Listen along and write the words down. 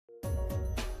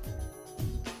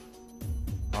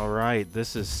All right,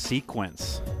 this is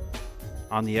Sequence.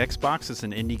 On the Xbox, it's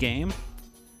an indie game.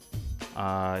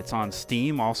 It's on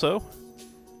Steam also.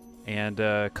 And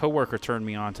a coworker turned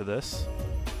me on to this.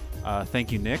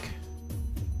 Thank you, Nick.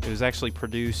 It was actually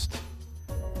produced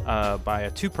by a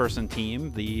two-person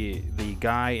team. The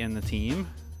guy in the team,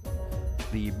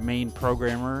 the main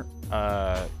programmer,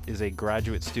 is a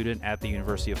graduate student at the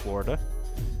University of Florida.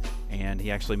 And he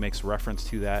actually makes reference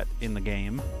to that in the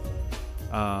game.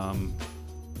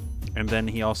 And then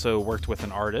he also worked with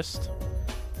an artist,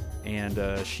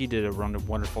 and she did a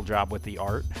wonderful job with the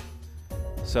art.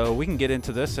 So we can get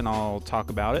into this, and I'll talk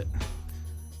about it.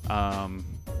 I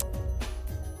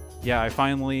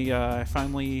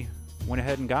finally went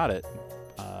ahead and got it.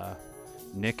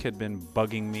 Nick had been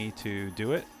bugging me to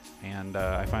do it, and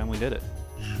I finally did it.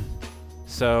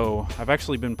 So I've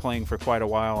actually been playing for quite a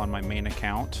while on my main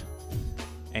account,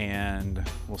 and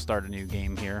we'll start a new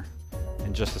game here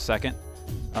in just a second.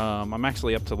 I'm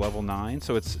actually up to level 9,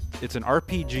 so it's an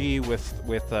RPG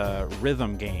with a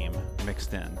rhythm game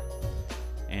mixed in,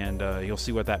 and you'll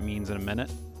see what that means in a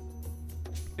minute.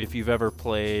 If you've ever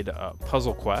played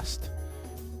Puzzle Quest,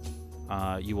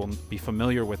 you will be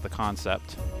familiar with the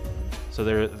concept. So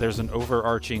there's an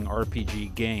overarching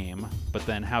RPG game, but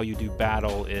then how you do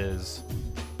battle is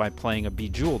by playing a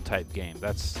Bejeweled type game.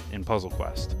 That's in Puzzle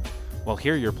Quest. Well,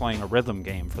 here you're playing a rhythm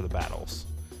game for the battles,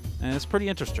 and it's pretty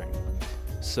interesting.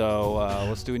 So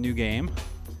let's do a new game.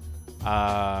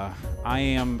 I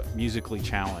am musically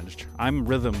challenged. I'm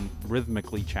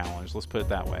rhythmically challenged. Let's put it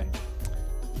that way.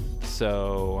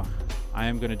 So I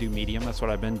am going to do medium. That's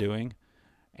what I've been doing,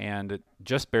 and it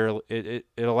just barely. It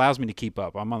allows me to keep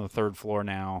up. I'm on the 3rd floor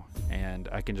now, and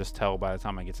I can just tell by the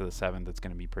time I get to the 7th, it's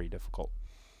going to be pretty difficult.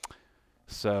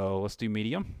 So let's do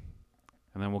medium,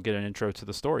 and then we'll get an intro to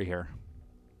the story here.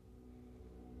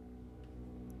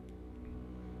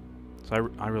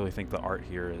 So I really think the art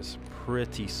here is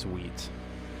pretty sweet.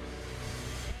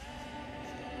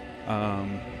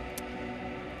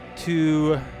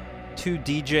 Two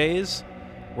DJs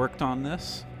worked on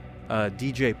this.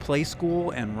 DJ Play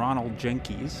School and Ronald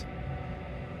Jenkins.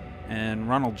 And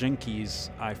Ronald Jenkins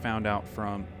I found out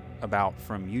from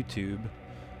YouTube.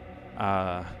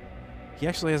 He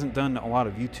actually hasn't done a lot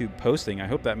of YouTube posting. I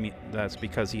hope that's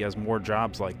because he has more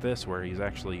jobs like this where he's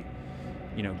actually,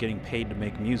 getting paid to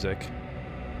make music.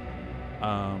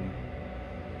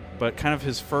 But kind of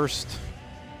his first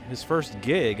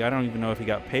gig, I don't even know if he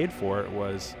got paid for it,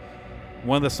 was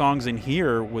one of the songs in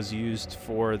here was used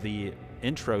for the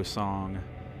intro song,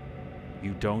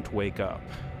 You Don't Wake Up.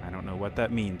 I don't know what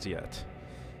that means yet.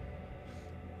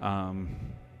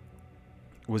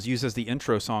 Was used as the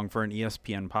intro song for an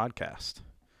ESPN podcast.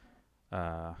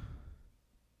 All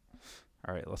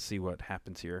right, let's see what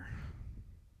happens here.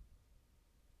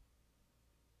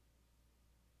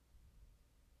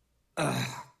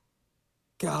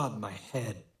 God, my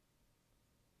head.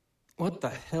 What the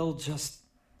hell just...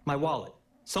 My wallet.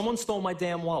 Someone stole my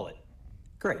damn wallet.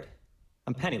 Great.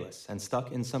 I'm penniless and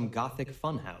stuck in some gothic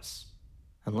funhouse.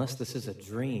 Unless this is a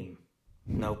dream.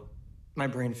 Nope. My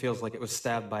brain feels like it was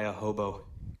stabbed by a hobo.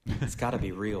 It's gotta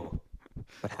be real.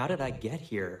 But how did I get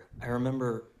here? I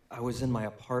remember I was in my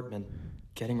apartment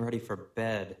getting ready for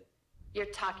bed. You're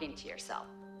talking to yourself.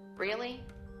 Really?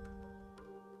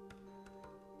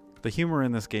 The humor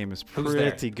in this game is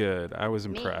pretty good. I was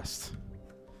impressed.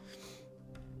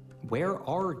 Where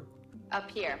are... Up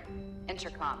here.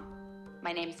 Intercom.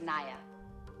 My name's Naya.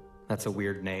 That's a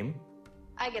weird name.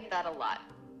 I get that a lot.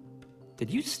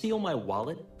 Did you steal my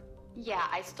wallet? Yeah,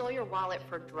 I stole your wallet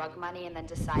for drug money and then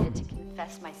decided to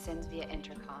confess my sins via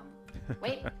intercom.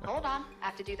 Wait, hold on. I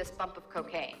have to do this bump of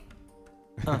cocaine.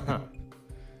 Uh-huh.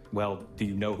 Well, do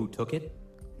you know who took it?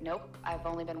 Nope, I've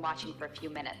only been watching for a few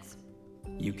minutes.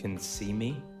 You can see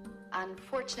me?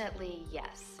 Unfortunately,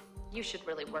 yes. You should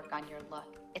really work on your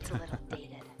look. It's a little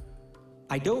dated.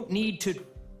 I don't need to...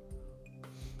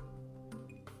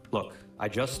 Look, I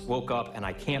just woke up and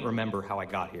I can't remember how I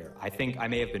got here. I think I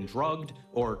may have been drugged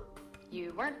or...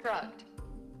 You weren't drugged.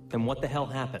 Then what the hell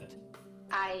happened?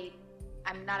 I'm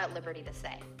not at liberty to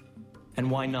say. And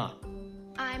why not?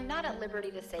 I'm not at liberty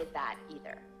to say that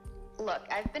either. Look,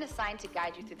 I've been assigned to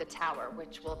guide you through the tower,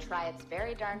 which will try its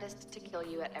very darndest to kill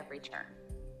you at every turn.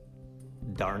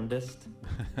 Darndest?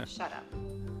 Shut up.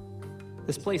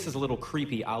 This place is a little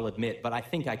creepy, I'll admit, but I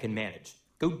think I can manage.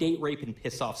 Go date rape and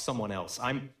piss off someone else.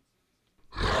 Whoa!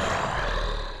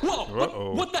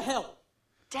 What the hell?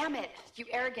 Damn it, you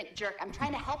arrogant jerk. I'm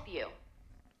trying to help you.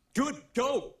 Good,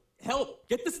 go! Help!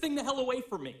 Get this thing the hell away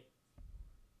from me!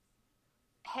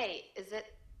 Hey, is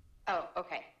it... Oh,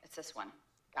 okay, it's this one.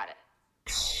 Got it.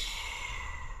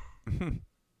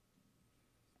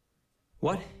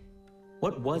 What?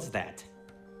 What was that?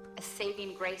 A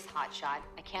saving grace, hotshot.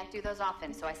 I can't do those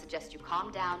often, so I suggest you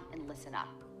calm down and listen up.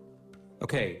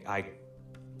 Okay,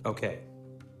 Okay.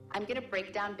 I'm gonna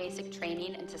break down basic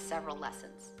training into several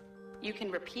lessons. You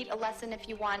can repeat a lesson if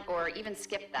you want, or even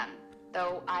skip them,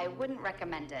 though I wouldn't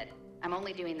recommend it. I'm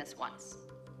only doing this once.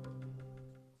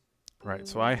 Right,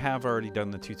 so I have already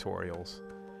done the tutorials.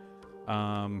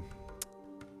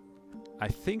 I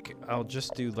think I'll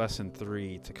just do lesson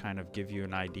 3 to kind of give you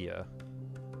an idea.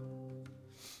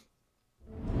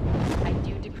 I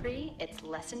do decree it's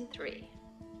lesson 3.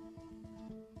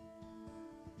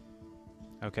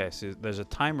 Okay, so there's a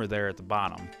timer there at the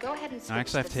bottom. Go ahead and switch Now I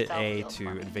actually have to hit spell A field to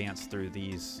for me. advance through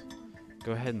these.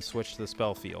 Go ahead and switch to the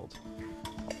spell field.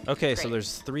 Okay, so Great.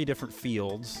 there's 3 different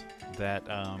fields that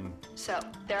So,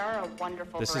 there are a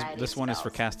wonderful variety this of one is for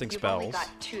spells. casting You've only spells.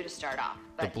 got 2 to start off,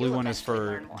 the but blue you'll one is eventually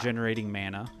for learn more. generating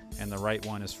mana, and the right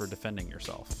one is for defending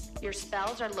yourself. Your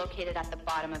spells are located at the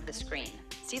bottom of the screen.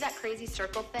 See that crazy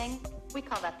circle thing? We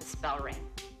call that the spell ring.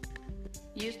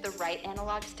 Use the right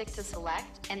analog stick to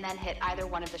select, and then hit either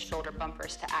one of the shoulder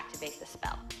bumpers to activate the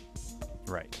spell.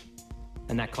 Right.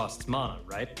 And that costs mana,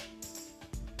 right?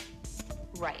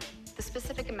 Right. The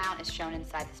specific amount is shown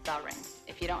inside the spell ring.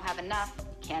 If you don't have enough,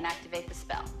 you can't activate the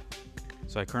spell.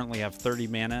 So I currently have 30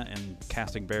 mana, and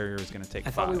casting barrier is going to take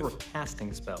 5. I thought we were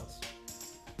casting spells.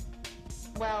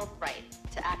 Well, right.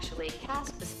 To actually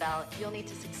cast the spell, you'll need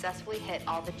to successfully hit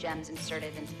all the gems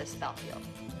inserted into the spell field.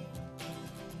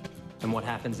 And what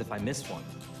happens if I miss one?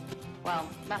 Well,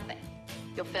 nothing.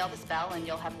 You'll fail the spell and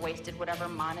you'll have wasted whatever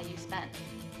mana you spent.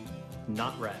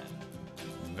 Not rad.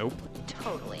 Nope.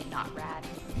 Totally not rad.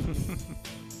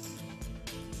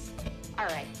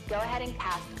 Alright, go ahead and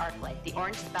cast Arclight, the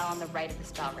orange spell on the right of the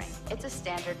spell ring. It's a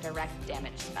standard direct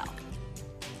damage spell.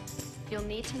 You'll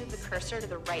need to move the cursor to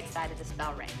the right side of the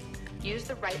spell ring. Use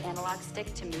the right analog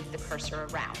stick to move the cursor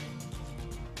around.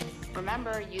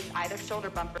 Remember, use either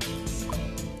shoulder bumper.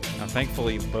 Now,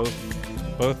 thankfully,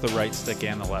 both the right stick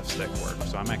and the left stick work,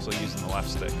 so I'm actually using the left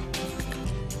stick.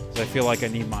 So I feel like I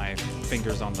need my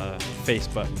fingers on the face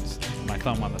buttons, my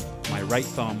right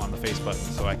thumb on the face button,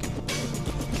 so I can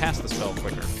cast the spell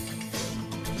quicker.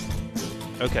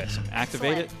 Okay, so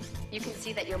activate it. Excellent. You can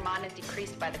see that your mana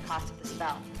decreased by the cost of the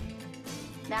spell.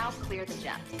 Now clear the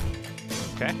gems.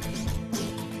 Okay.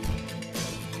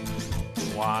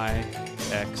 Y,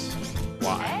 X,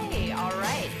 Y. Hey, all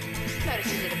right.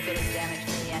 Notice you did a bit of damage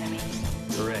to the enemy.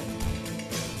 Hooray.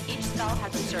 Each spell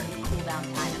has a certain cooldown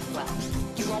time as well.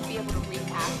 You won't be able to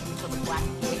recast until the black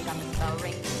gauge on the spell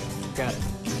ring. Got it.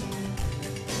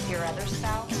 Your other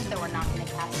spell, though we're not going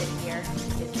to cast it here,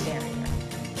 is Barrier.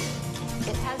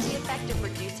 It has the effect of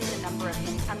reducing the number of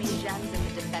incoming gems in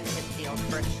the defensive field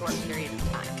for a short period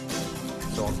of time.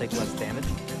 So I'll take less damage?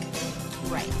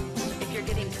 Right. If you're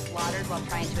getting slaughtered while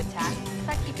trying to attack,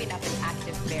 try keeping up an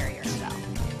active barrier spell.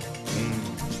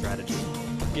 Strategy.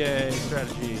 Yay,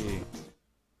 strategy.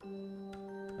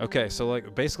 Okay, so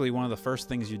like basically one of the first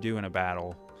things you do in a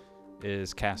battle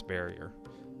is cast barrier.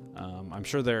 I'm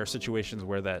sure there are situations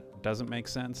where that doesn't make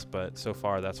sense, but so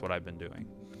far that's what I've been doing.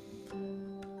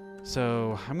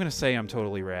 So I'm going to say I'm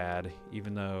totally rad,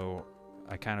 even though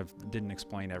I kind of didn't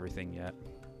explain everything yet.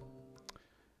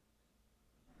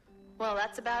 Well,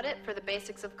 that's about it for the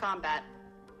basics of combat.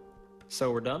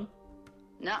 So we're done?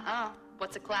 Nuh-uh.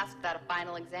 What's a class without a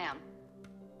final exam?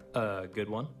 Good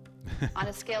one. On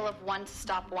a scale of 1 to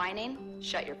stop whining,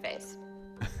 shut your face.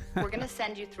 We're gonna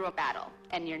send you through a battle,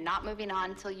 and you're not moving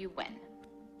on until you win.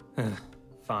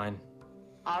 Fine.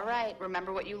 All right,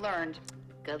 remember what you learned.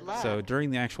 Good luck. So during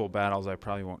the actual battles, I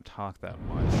probably won't talk that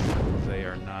much. They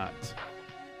are not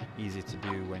easy to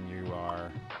do when you are...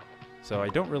 So I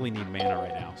don't really need mana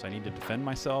right now, so I need to defend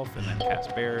myself and then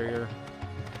cast barrier.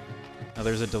 Now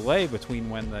there's a delay between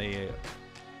when the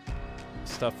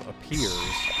stuff appears,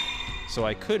 so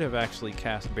I could have actually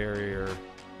cast barrier,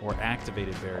 or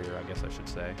activated barrier, I guess I should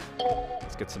say.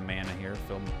 Let's get some mana here,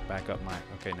 fill back up my...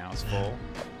 Okay, now it's full.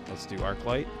 Let's do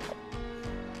Arclight.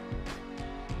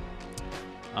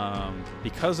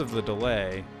 Because of the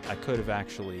delay, I could have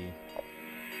actually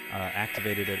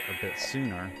activated it a bit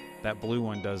sooner. That blue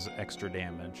one does extra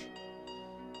damage.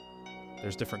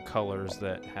 There's different colors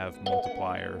that have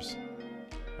multipliers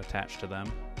attached to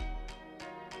them.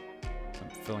 So I'm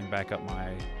filling back up my...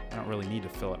 I don't really need to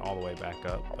fill it all the way back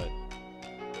up, but...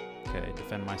 Okay,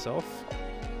 defend myself.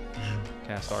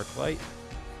 Cast Arclight.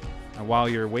 And while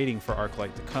you're waiting for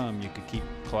Arclight to come, you could keep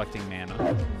collecting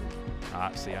mana.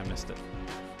 Ah, see, I missed it.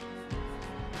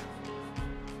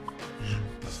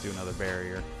 Let's do another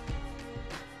barrier.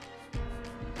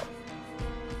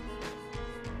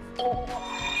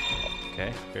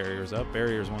 Okay, barrier's up.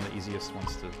 Barrier's one of the easiest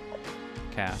ones to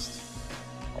cast.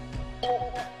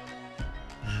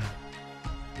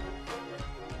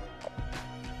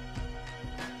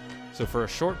 So for a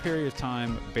short period of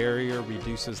time, barrier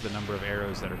reduces the number of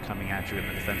arrows that are coming at you in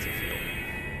the defensive field.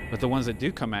 But the ones that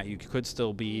do come at you could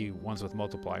still be ones with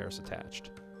multipliers attached.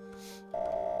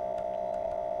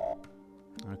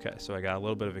 Okay, so I got a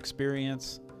little bit of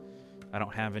experience. I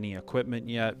don't have any equipment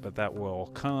yet, but that will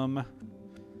come.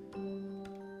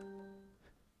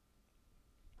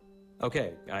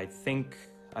 Okay, I think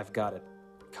I've got it.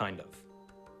 Kind of.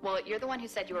 Well, you're the one who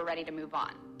said you were ready to move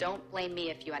on. Don't blame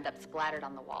me if you end up splattered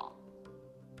on the wall.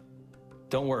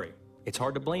 Don't worry. It's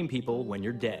hard to blame people when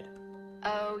you're dead.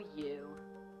 Oh, you.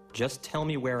 Just tell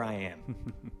me where I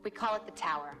am. We call it the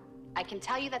Tower. I can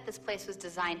tell you that this place was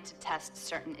designed to test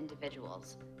certain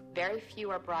individuals. Very few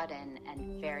are brought in,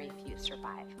 and very few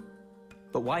survive.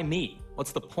 But why me?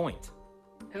 What's the point?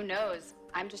 Who knows?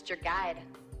 I'm just your guide,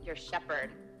 your shepherd.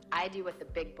 I do what the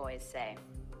big boys say.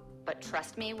 But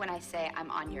trust me when I say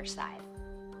I'm on your side.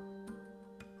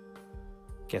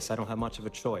 Guess I don't have much of a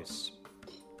choice.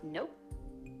 Nope.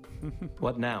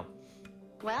 What now?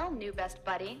 Well, new best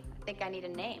buddy, I think I need a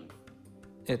name.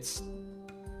 It's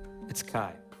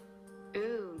Kai.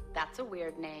 Ooh, that's a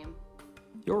weird name.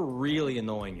 You're really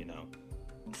annoying, you know.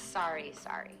 Sorry.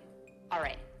 All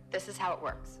right, this is how it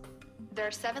works. There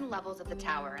are 7 levels at the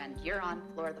tower, and you're on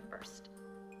floor the 1st.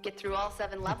 Get through all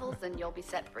 7 levels, and you'll be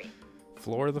set free.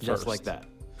 Floor the first. Just like that.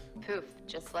 Poof,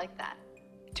 just like that.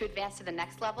 To advance to the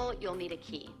next level, you'll need a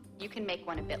key. You can make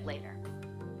one a bit later.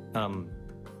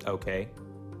 Okay.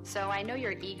 So I know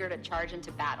you're eager to charge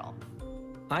into battle.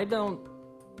 I don't...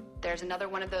 There's another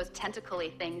one of those tentacle-y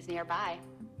things nearby.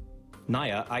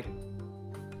 Naya,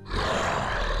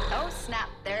 Oh, snap.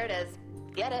 There it is.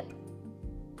 Get it.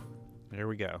 There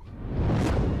we go.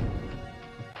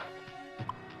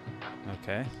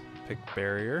 Okay, pick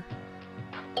barrier.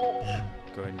 Go ahead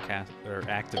and cast, or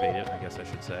activate it, I guess I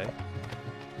should say.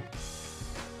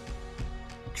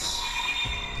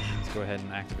 Let's go ahead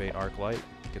and activate Arc Light.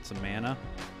 Get some mana.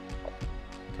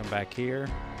 Come back here.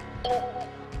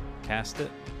 Cast it.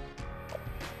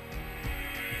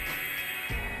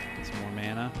 Get some more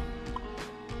mana.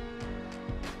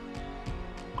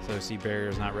 So see,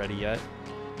 barrier's not ready yet.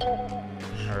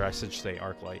 Or I should say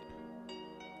Arc Light.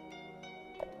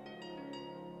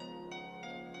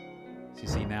 So you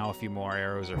see now a few more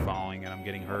arrows are falling and I'm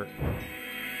getting hurt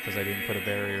because I didn't put a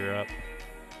barrier up.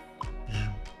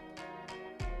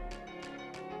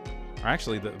 Or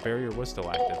actually, the barrier was still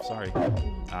active. Sorry.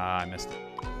 I missed it.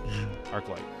 Arc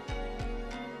Light.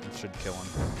 It should kill him.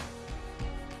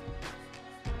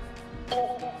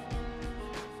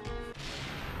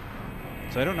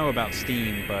 So I don't know about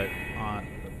Steam, but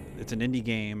it's an indie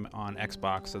game on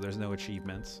Xbox, so there's no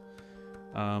achievements.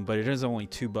 But it is only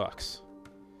 $2.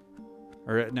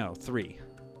 Or no, 3.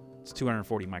 It's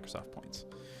 240 Microsoft points.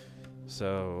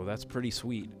 So that's pretty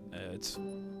sweet. It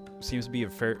seems to be a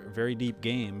very deep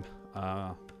game,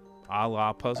 a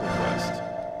la Puzzle Quest.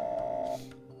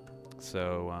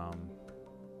 So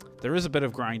there is a bit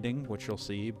of grinding, which you'll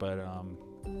see, but I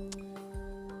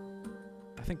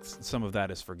think some of that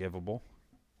is forgivable.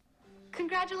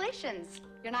 Congratulations.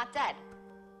 You're not dead.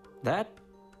 That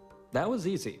was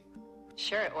easy.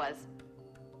 Sure it was.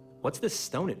 What's this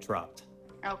stone it dropped?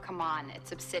 Oh, come on.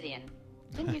 It's obsidian.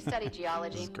 Didn't you study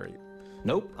geology? This is great.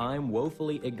 Nope, I'm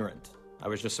woefully ignorant. I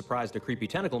was just surprised a creepy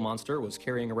tentacle monster was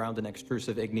carrying around an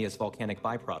extrusive igneous volcanic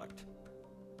byproduct.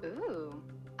 Ooh,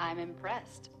 I'm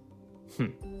impressed.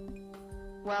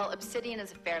 Well, obsidian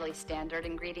is a fairly standard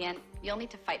ingredient. You'll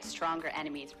need to fight stronger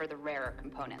enemies for the rarer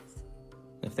components.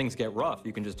 If things get rough,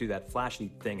 you can just do that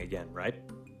flashy thing again, right?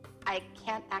 I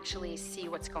can't actually see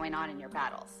what's going on in your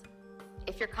battles.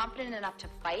 If you're confident enough to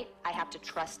fight, I have to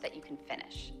trust that you can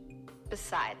finish.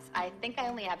 Besides, I think I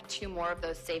only have 2 more of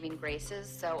those saving graces,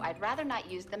 so I'd rather not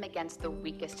use them against the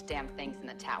weakest damn things in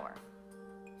the tower.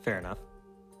 Fair enough.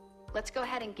 Let's go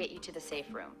ahead and get you to the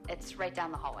safe room. It's right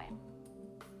down the hallway.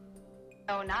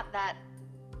 Oh, not that.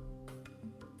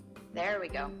 There we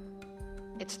go.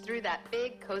 It's through that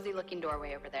big, cozy-looking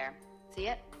doorway over there. See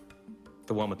it?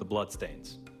 The one with the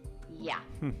bloodstains. Yeah.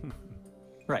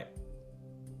 Right.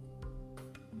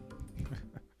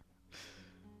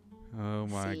 Oh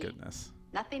my See? goodness.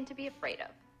 Nothing to be afraid of.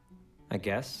 I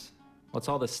guess. What's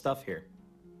all this stuff here?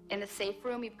 In the safe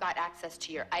room, you've got access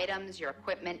to your items, your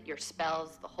equipment, your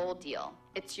spells, the whole deal.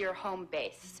 It's your home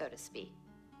base, so to speak.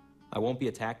 I won't be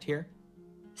attacked here?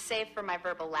 Save for my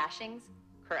verbal lashings?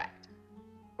 Correct.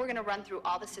 We're gonna run through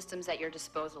all the systems at your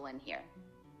disposal in here.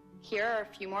 Here are a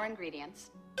few more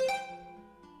ingredients.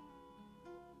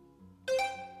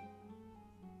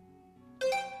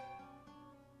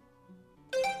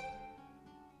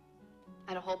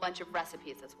 and a whole bunch of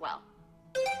recipes as well.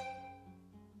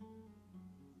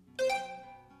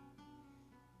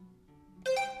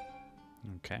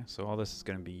 Okay, so all this is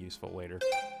going to be useful later.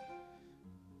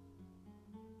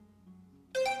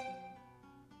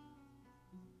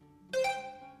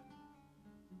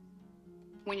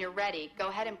 When you're ready, go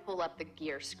ahead and pull up the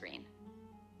gear screen.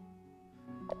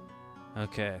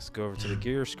 Okay, let's go over to the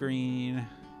gear screen.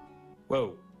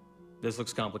 Whoa, this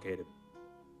looks complicated.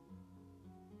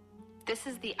 This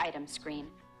is the item screen,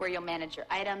 where you'll manage your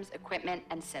items, equipment,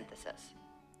 and synthesis.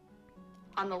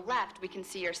 On the left, we can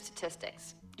see your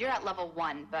statistics. You're at level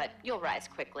 1, but you'll rise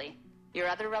quickly. Your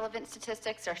other relevant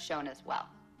statistics are shown as well.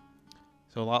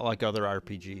 So a lot like other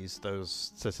RPGs,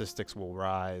 those statistics will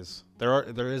rise.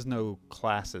 There is no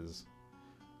classes.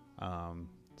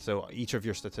 So each of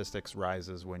your statistics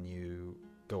rises when you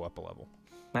go up a level.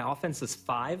 My offense is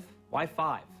 5? Why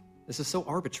 5? This is so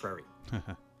arbitrary.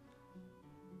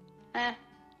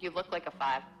 You look like a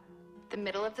 5. The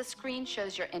middle of the screen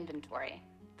shows your inventory.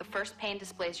 The first pane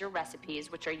displays your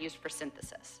recipes, which are used for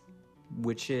synthesis.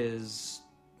 Which is...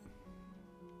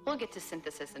 We'll get to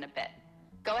synthesis in a bit.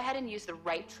 Go ahead and use the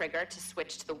right trigger to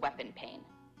switch to the weapon pane.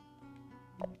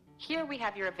 Here we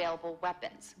have your available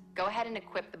weapons. Go ahead and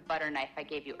equip the butter knife I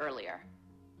gave you earlier.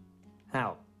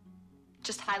 How?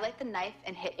 Just highlight the knife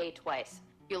and hit A twice.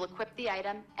 You'll equip the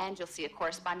item, and you'll see a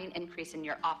corresponding increase in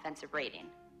your offensive rating.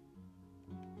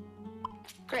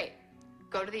 Great.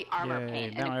 Go to the armor Yay,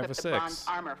 pane now I and have equip a the bronze 6.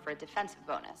 armor for a defensive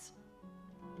bonus.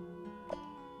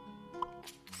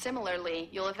 Similarly,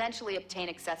 you'll eventually obtain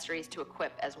accessories to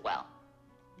equip as well.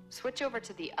 Switch over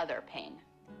to the other pane.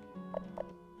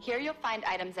 Here you'll find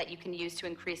items that you can use to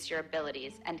increase your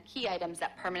abilities and key items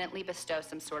that permanently bestow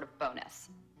some sort of bonus.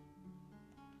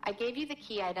 I gave you the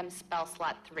key item spell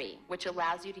slot 3, which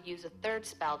allows you to use a third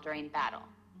spell during battle.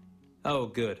 Oh,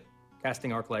 good.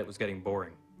 Casting Arclight was getting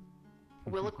boring.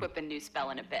 We'll equip a new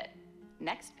spell in a bit.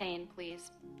 Next pane,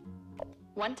 please.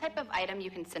 One type of item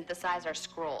you can synthesize are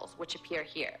scrolls, which appear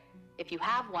here. If you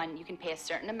have one, you can pay a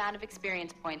certain amount of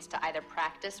experience points to either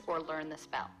practice or learn the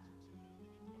spell.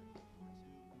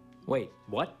 Wait,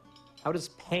 what? How does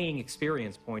paying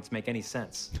experience points make any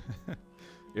sense?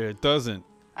 Yeah, it doesn't.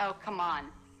 Oh, come on.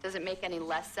 Does it make any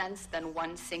less sense than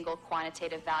one single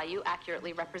quantitative value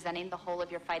accurately representing the whole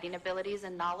of your fighting abilities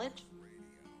and knowledge?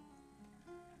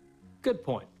 Good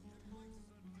point.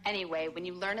 Anyway, when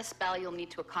you learn a spell, you'll need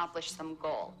to accomplish some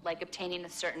goal, like obtaining a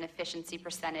certain efficiency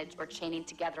percentage or chaining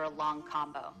together a long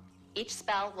combo. Each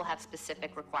spell will have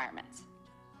specific requirements.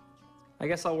 I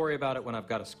guess I'll worry about it when I've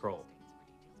got a scroll.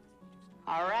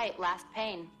 All right, last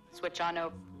pane. Switch on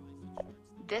over.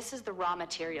 This is the raw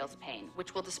materials pane,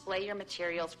 which will display your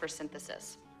materials for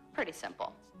synthesis. Pretty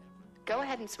simple. Go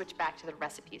ahead and switch back to the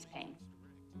recipes pane.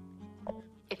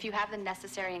 If you have the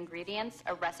necessary ingredients,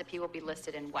 a recipe will be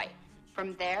listed in white.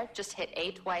 From there, just hit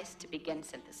A twice to begin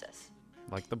synthesis.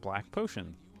 Like the black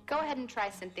potion. Go ahead and try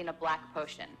synthing a black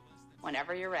potion,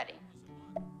 whenever you're ready.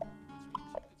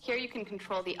 Here you can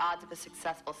control the odds of a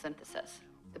successful synthesis.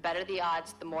 The better the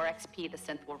odds, the more XP the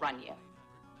synth will run you.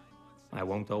 I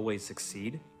won't always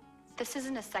succeed? This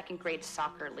isn't a second-grade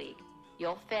soccer league.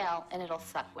 You'll fail, and it'll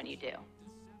suck when you do.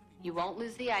 You won't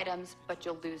lose the items, but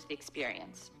you'll lose the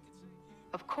experience.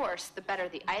 Of course, the better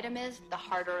the item is, the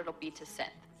harder it'll be to synth.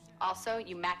 Also,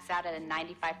 you max out at a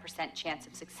 95% chance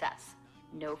of success.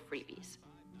 No freebies.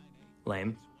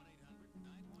 Lame.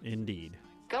 Indeed.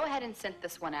 Go ahead and synth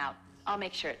this one out. I'll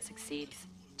make sure it succeeds.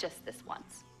 Just this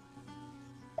once.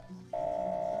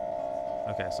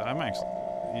 Okay, so I'm actually...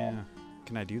 Yeah.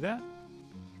 Can I do that?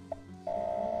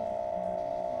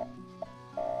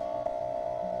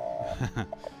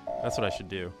 That's what I should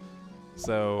do.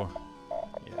 So...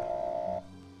 yeah.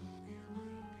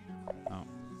 Oh.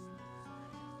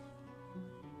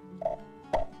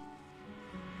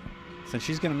 Since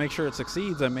she's going to make sure it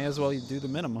succeeds, I may as well do the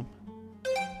minimum.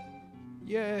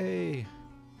 Yay!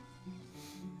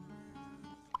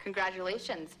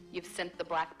 Congratulations, you've synthed the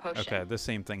black potion. Okay, this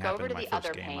same thing Go over happened to in the my other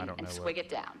first game. I pane don't and know swig it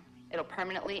down. It'll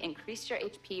permanently increase your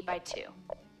HP by 2.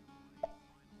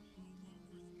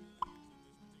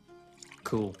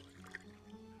 Cool.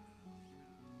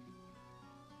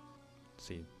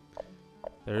 See,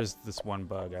 there is this one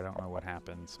bug. I don't know what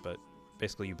happens, but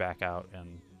basically you back out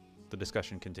and the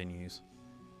discussion continues.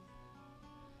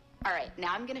 All right,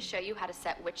 now I'm going to show you how to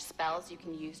set which spells you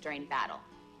can use during battle.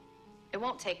 It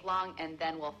won't take long, and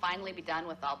then we'll finally be done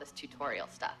with all this tutorial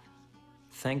stuff.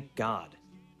 Thank God.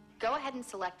 Go ahead and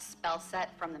select Spell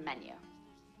Set from the menu.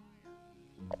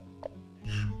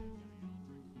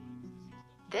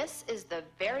 This is the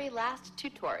very last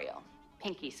tutorial,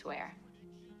 Pinky Swear.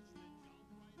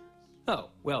 Oh,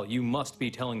 well, you must be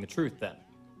telling the truth then.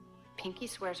 Pinky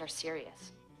swears are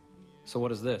serious. So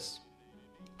what is this?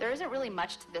 There isn't really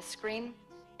much to this screen.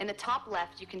 In the top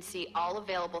left, you can see all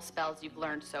available spells you've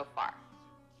learned so far.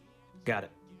 Got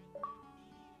it.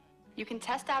 You can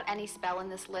test out any spell in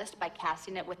this list by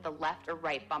casting it with the left or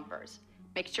right bumpers.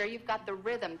 Make sure you've got the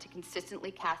rhythm to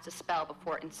consistently cast a spell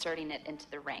before inserting it into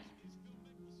the ring.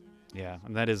 Yeah,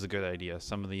 and that is a good idea.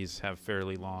 Some of these have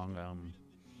fairly long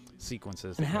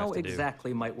sequences. And that you how have to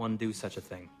exactly might one do such a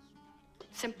thing?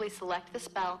 Simply select the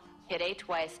spell, hit A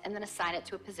twice, and then assign it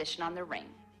to a position on the ring.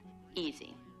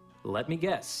 Easy. Let me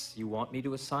guess. You want me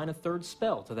to assign a third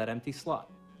spell to that empty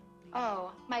slot?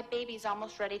 Oh, my baby's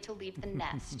almost ready to leave the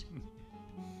nest.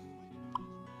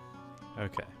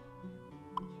 Okay.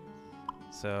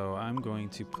 So I'm going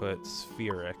to put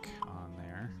spheric on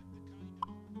there.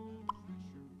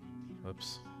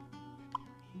 Whoops.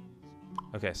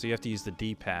 Okay, so you have to use the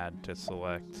D-pad to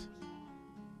select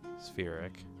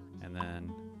spheric, and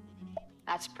then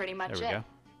That's pretty much there we it. go.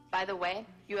 By the way,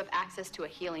 you have access to a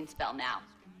healing spell now.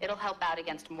 It'll help out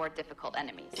against more difficult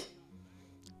enemies.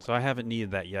 So I haven't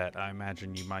needed that yet. I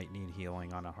imagine you might need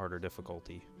healing on a harder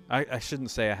difficulty. I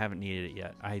shouldn't say I haven't needed it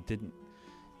yet. I didn't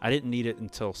need it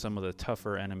until some of the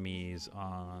tougher enemies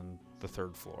on the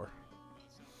 3rd floor.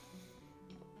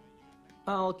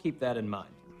 I'll keep that in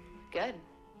mind. Good.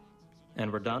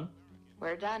 And we're done?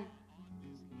 We're done.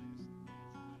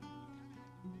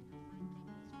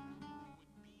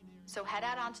 So head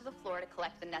out onto the floor to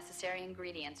collect the necessary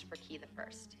ingredients for Key the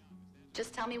First.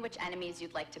 Just tell me which enemies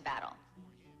you'd like to battle.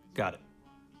 Got it.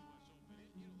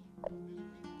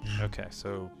 Okay,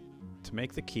 so to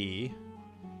make the key,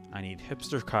 I need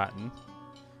hipster cotton,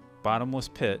 bottomless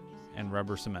pit, and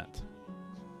rubber cement.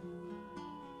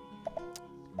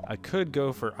 I could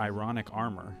go for ironic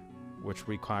armor, which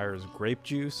requires grape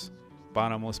juice,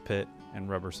 bottomless pit, and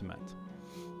rubber cement.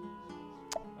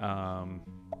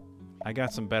 I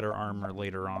got some better armor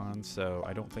later on, so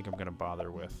I don't think I'm going to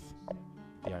bother with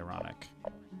the ironic.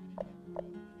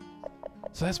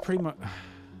 So that's pretty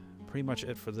much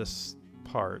it for this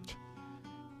part.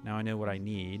 Now I know what I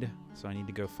need, so I need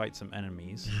to go fight some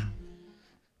enemies.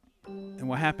 And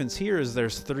what happens here is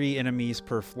there's 3 enemies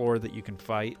per floor that you can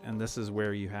fight, and this is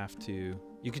where you have to...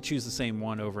 You could choose the same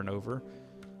one over and over,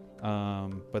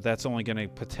 but that's only going to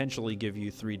potentially give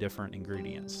you 3 different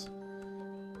ingredients.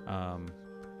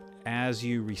 As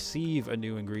you receive a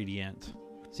new ingredient,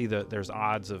 see there's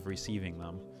odds of receiving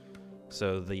them.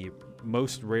 So the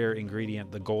most rare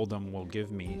ingredient the Goldem will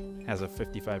give me has a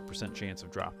 55% chance of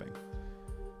dropping.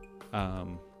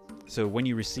 So when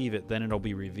you receive it, then it'll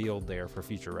be revealed there for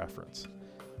future reference.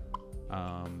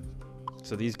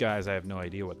 So these guys, I have no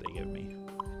idea what they give me.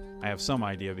 I have some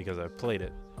idea because I've played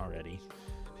it already.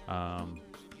 But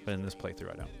in this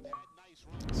playthrough, I don't.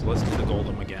 So let's do the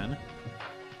Goldem again.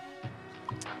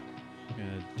 I'm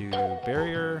gonna do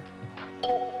barrier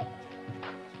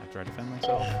after I defend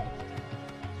myself.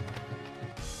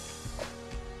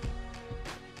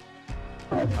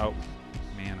 Oh,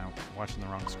 man, I'm watching the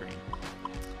wrong screen.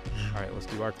 Alright, let's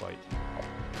do arc light.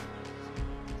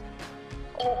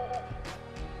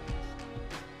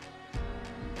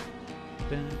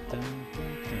 Dun, dun,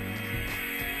 dun, dun.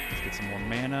 Let's get some more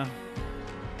mana.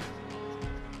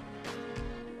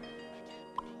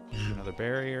 Do another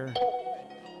barrier.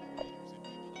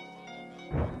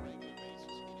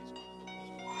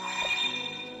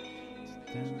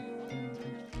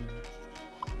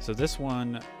 So this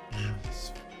one,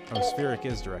 spheric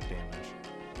is direct damage.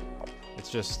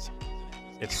 It's just,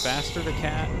 it's faster to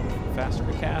cast,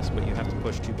 but you have to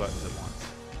push 2 buttons at once,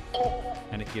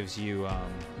 and it gives you,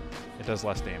 it does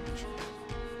less damage.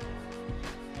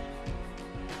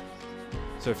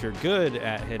 So if you're good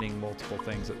at hitting multiple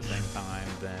things at the same time,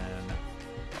 then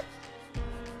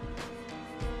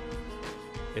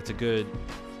it's a good,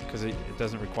 because it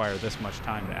doesn't require this much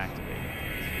time to activate it.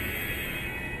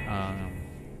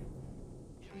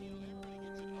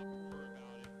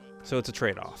 So it's a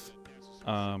trade-off.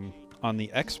 On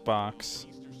the Xbox,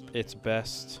 it's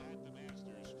best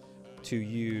to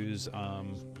use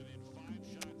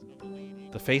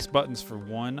the face buttons for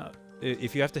one.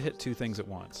 If you have to hit 2 things at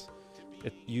once,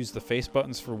 use the face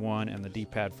buttons for one and the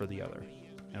D-pad for the other,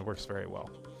 and it works very well.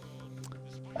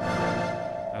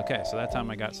 Okay, so that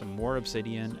time I got some more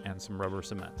obsidian and some rubber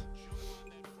cement.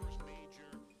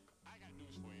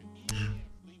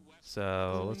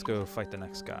 So let's go fight the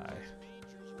next guy.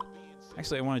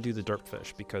 Actually, I want to do the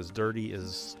Dirtfish because Dirty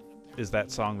is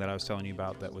that song that I was telling you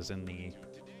about that was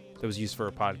used for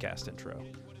a podcast intro,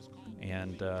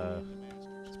 and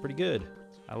it's pretty good.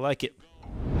 I like it.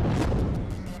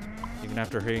 Even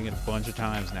after hearing it a bunch of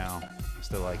times now, I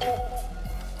to like it.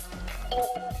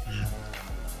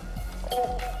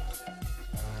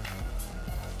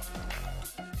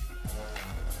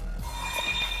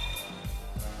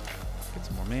 Get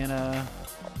some more mana.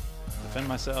 Defend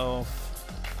myself.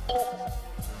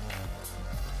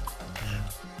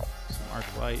 Some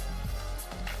arc light.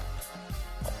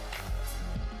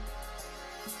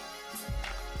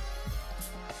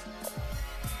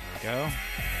 There we go.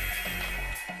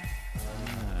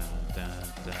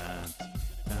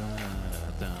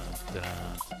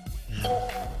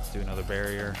 Let's do another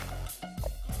barrier.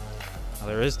 Oh,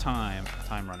 there is time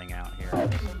running out here.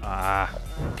 Ah,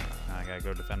 I gotta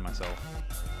go defend myself.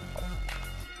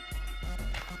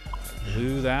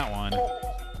 Blew that one.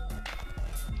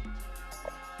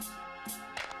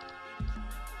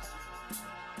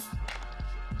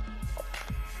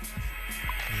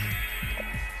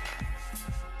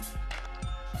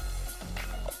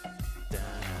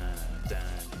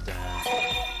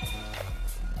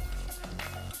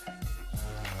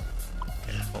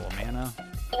 Full of mana.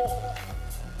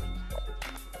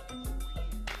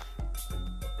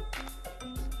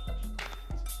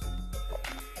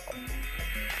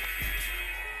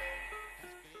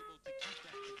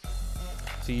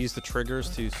 So you use the triggers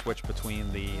to switch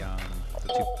between the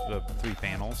 3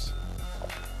 panels.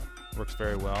 Works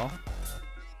very well.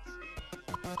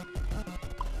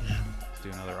 Let's do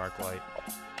another arc light.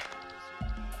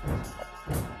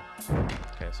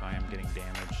 Okay, so I am getting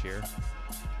damage here.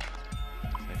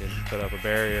 I didn't put up a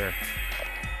barrier.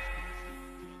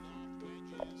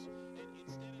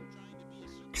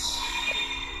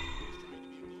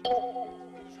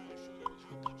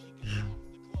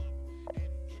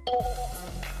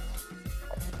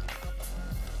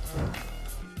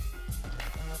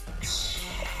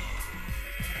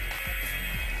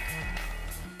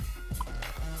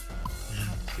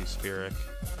 Too spheric.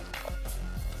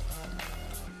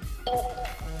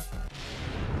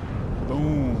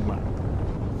 Boom.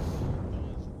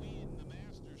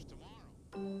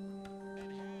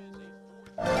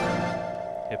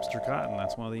 Hipster cotton,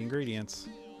 that's one of the ingredients.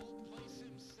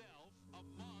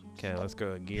 Okay, let's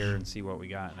go to gear and see what we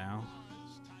got now.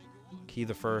 Key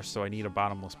the first, so I need a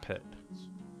bottomless pit.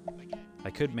 I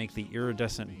could make the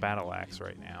iridescent battle axe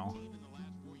right now,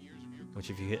 which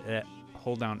if you hit it,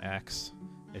 hold down X,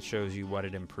 it shows you what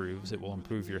it improves. It will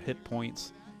improve your hit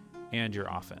points and your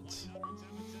offense.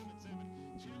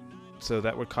 So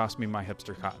that would cost me my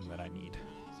hipster cotton that I need.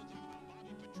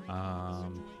 I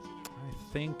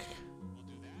think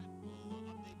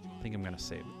I'm gonna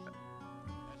save it.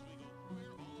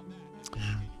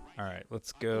 All right,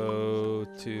 let's go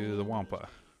to the Wampa.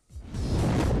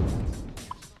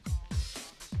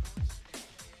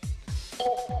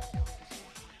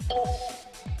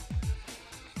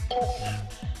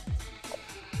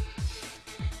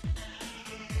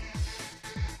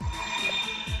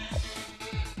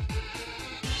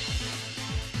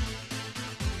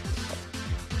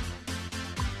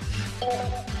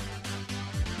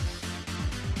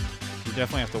 You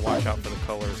definitely have to watch out for the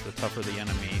colors. The tougher the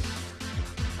enemy.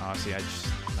 Oh, see, I just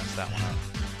messed that one up.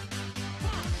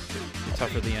 The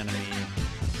tougher the enemy,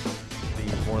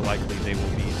 the more likely they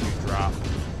will be to drop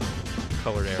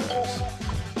colored arrows.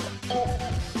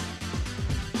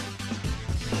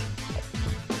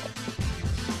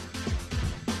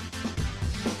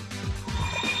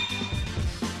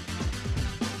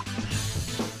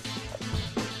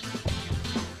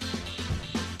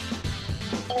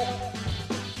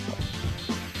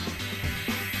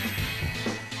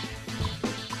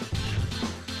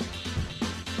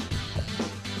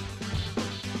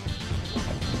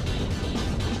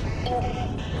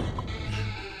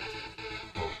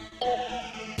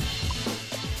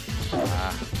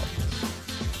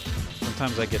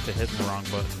 Sometimes I get to hitting the wrong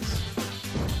buttons.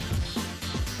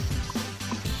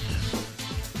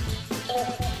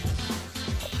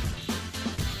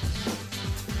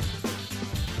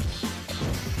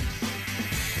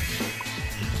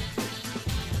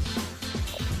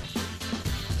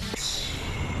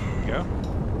 There we go.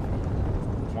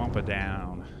 Wampa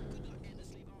down.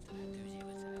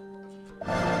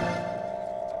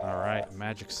 Alright,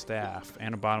 magic staff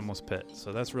and a bottomless pit.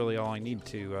 So that's really all I need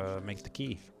to make the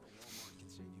key.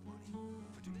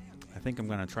 I think I'm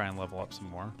going to try and level up some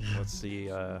more. Let's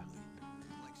see,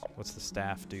 what's the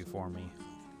staff do for me?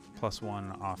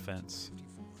 +1 offense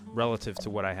relative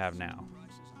to what I have now.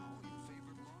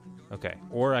 Okay,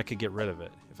 or I could get rid of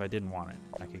it. If I didn't want it,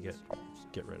 I could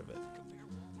get rid of it.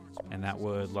 And that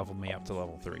would level me up to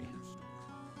level 3.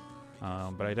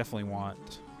 But I definitely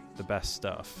want the best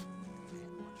stuff.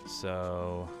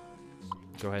 So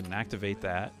go ahead and activate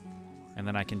that. And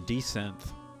then I can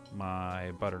desynth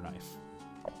my butter knife.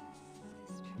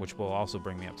 which will also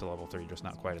bring me up to level 3, just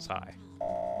not quite as high.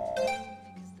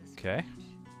 Okay.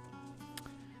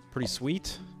 Pretty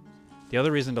sweet. The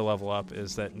other reason to level up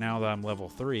is that now that I'm level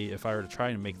 3, if I were to try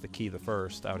and make the key the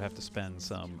first, I would have to spend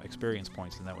some experience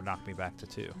points, and that would knock me back to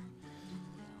 2.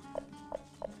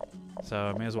 So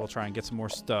I may as well try and get some more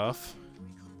stuff.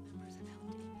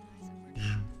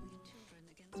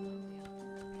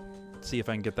 Let's see if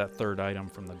I can get that third item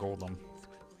from the golem.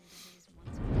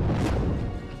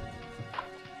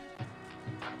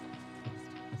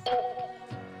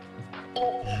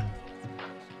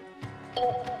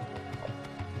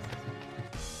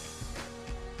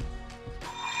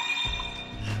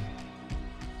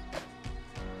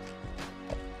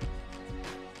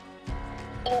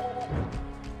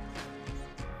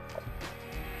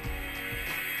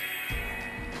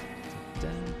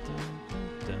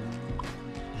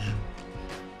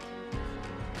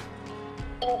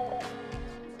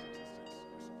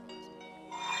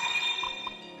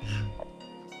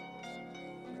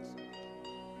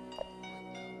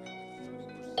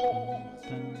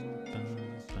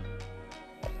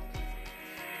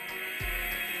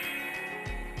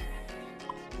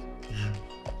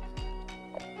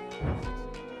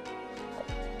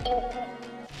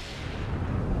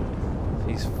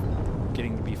 He's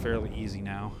getting to be fairly easy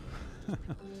now.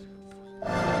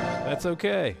 That's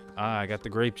okay. Ah, I got the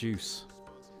grape juice.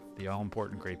 The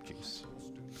all-important grape juice.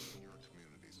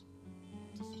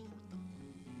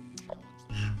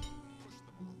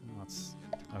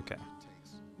 Okay.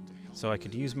 So I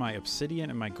could use my obsidian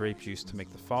and my grape juice to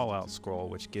make the Fallout scroll,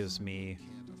 which gives me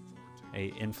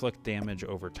a inflict damage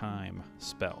over time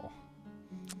spell.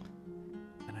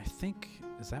 And I think,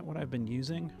 is that what I've been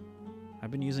using?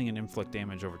 I've been using an inflict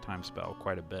damage over time spell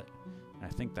quite a bit. And I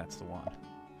think that's the one.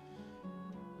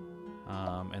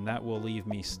 And that will leave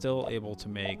me still able to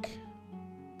make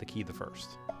the key the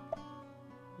first.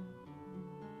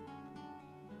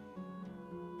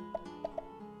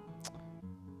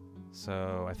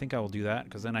 So I think I will do that,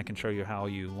 because then I can show you how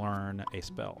you learn a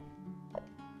spell.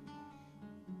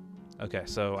 Okay,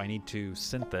 so I need to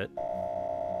synth it.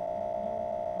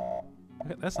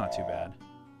 Okay, that's not too bad.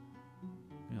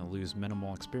 I'm going to lose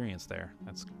minimal experience there.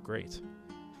 That's great.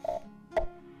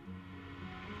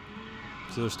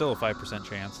 So there's still a 5%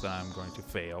 chance that I'm going to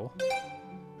fail.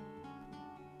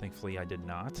 Thankfully I did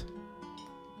not.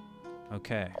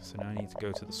 Okay, so now I need to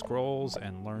go to the scrolls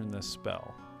and learn this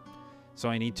spell. So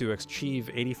I need to achieve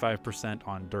 85%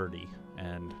 on Dirty,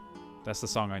 and that's the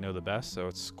song I know the best, so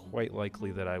it's quite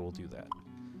likely that I will do that,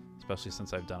 especially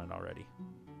since I've done it already.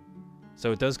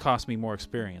 So it does cost me more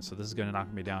experience, so this is going to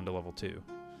knock me down to level 2.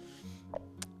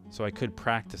 So I could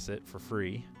practice it for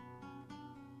free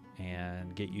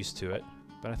and get used to it,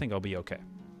 but I think I'll be okay.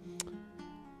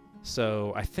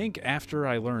 So I think after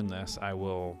I learn this, I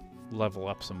will level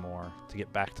up some more to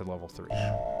get back to level 3.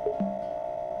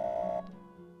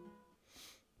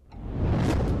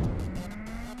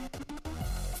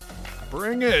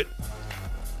 Bring it!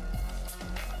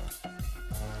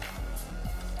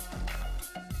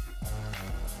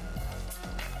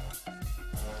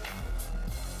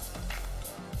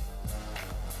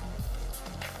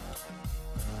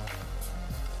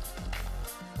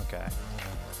 Okay.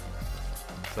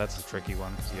 So that's a tricky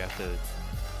one, because you have to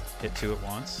hit 2 at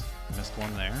once. Missed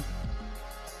one there.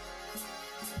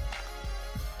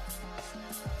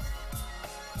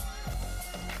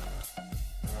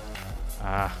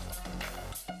 Ah.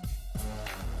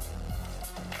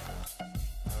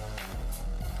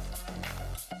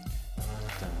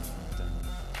 Dun, dun,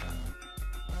 dun.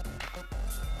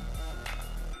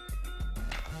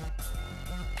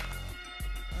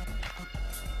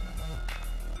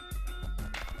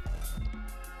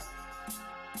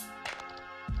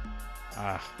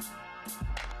 Ah.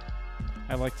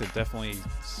 I like to definitely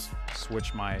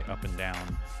switch my up and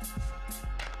down.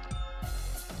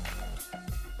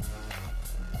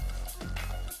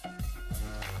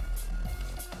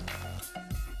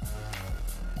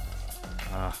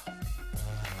 Ah.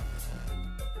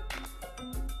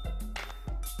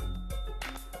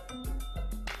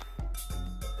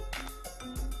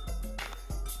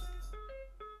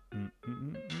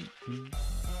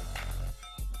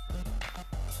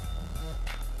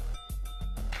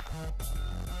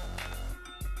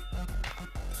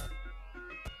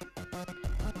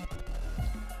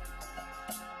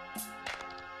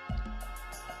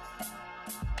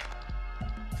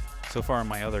 So far in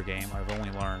my other game, I've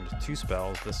only learned 2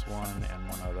 spells, this one and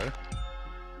one other.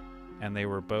 And they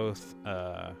were both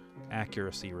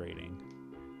accuracy rating.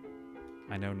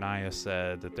 I know Naya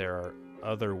said that there are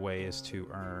other ways to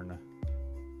earn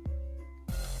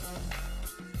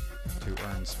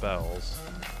spells.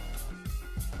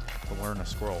 to learn a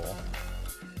scroll.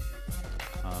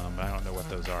 But I don't know what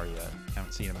those are yet.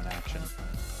 Haven't seen them in action.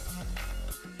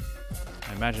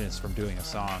 I imagine it's from doing a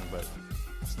song, but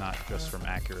it's not just from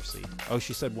accuracy. Oh,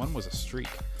 she said one was a streak.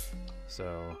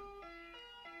 So...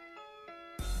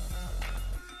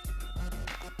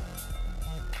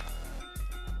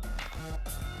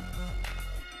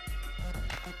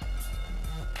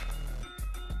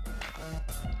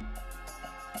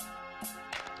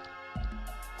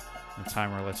 the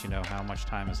timer lets you know how much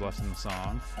time is left in the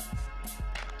song.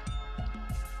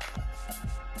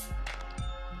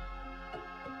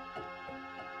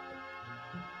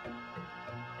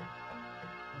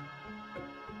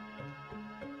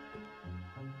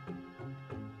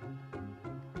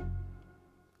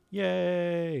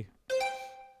 Yay!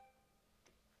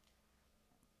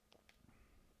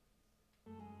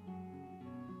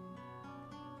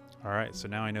 Alright, so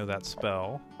now I know that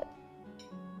spell.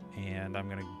 And I'm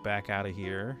going to back out of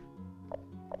here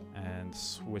and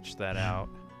switch that out.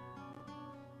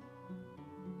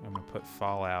 I'm going to put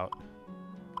Fallout.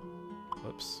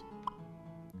 Whoops.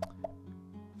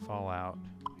 Fallout.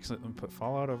 Actually, let me put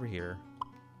Fallout over here.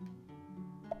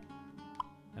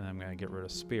 And I'm going to get rid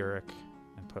of Spirit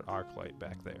and put Arclight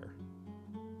back there.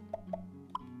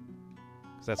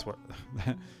 Because that's what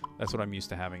that's what I'm used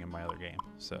to having in my other game.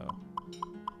 So,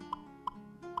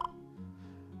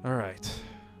 all right.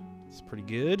 It's pretty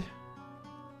good.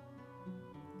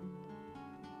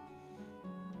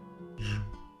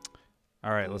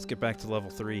 All right, let's get back to level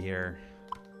 3 here.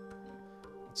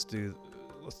 Let's do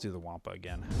the Wampa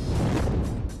again.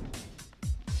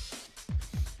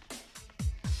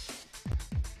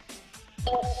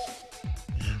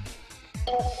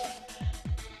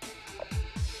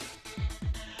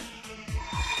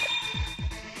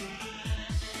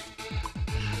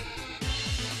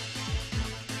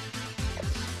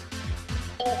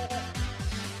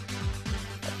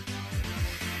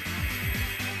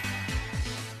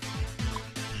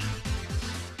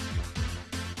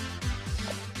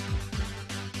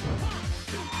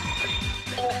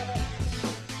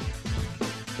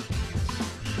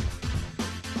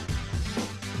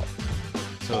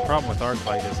 So the problem with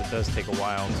Arclight is it does take a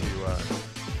while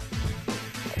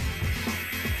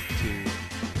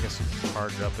I guess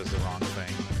charge up is the wrong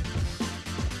thing,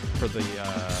 for the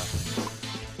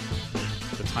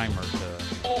timer to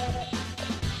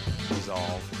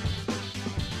resolve.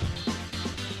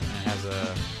 And it has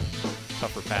a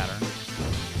tougher pattern,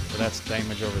 so that's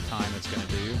damage over time it's going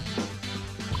to do.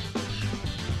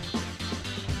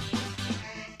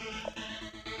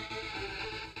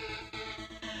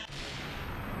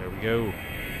 There we go.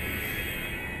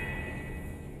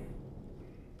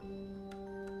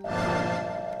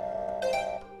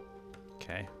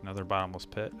 Okay, another bottomless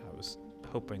pit. I was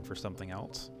hoping for something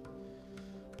else.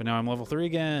 But now I'm level 3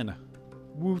 again.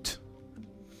 Woot.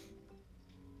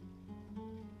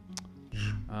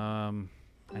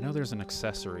 I know there's an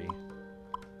accessory.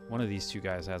 One of these two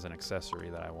guys has an accessory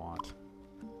that I want.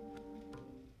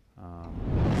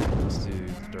 Let's do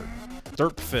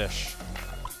derp fish.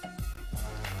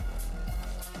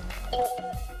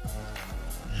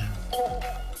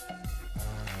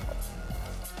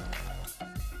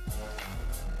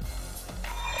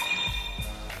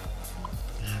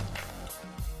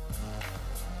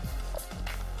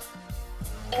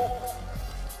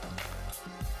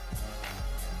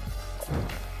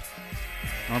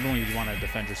 Normally you'd want to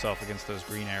defend yourself against those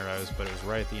green arrows, but it was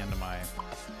right at the end of my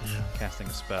casting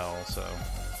a spell, so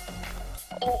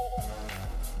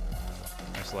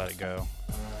just let it go.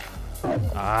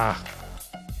 Ah!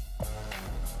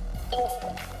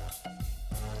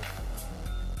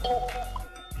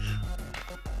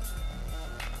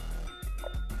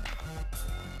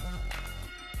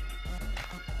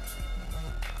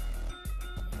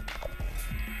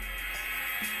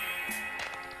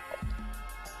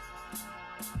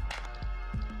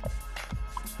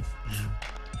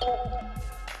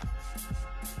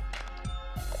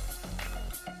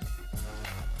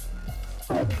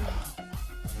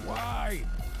 Why?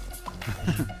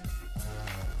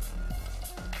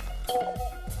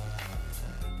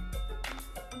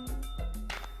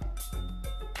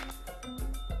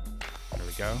 There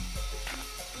we go.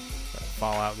 Got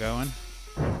Fallout going.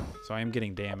 So I am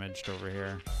getting damaged over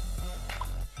here.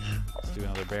 Let's do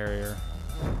another barrier.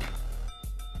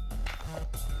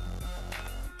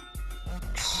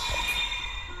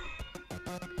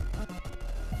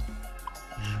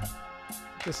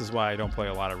 This is why I don't play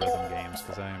a lot of rhythm games,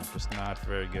 because I am just not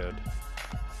very good.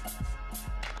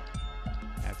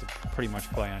 I have to pretty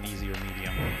much play on easy or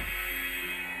medium.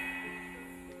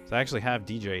 So I actually have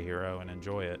DJ Hero and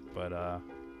enjoy it, but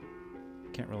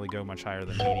Can't really go much higher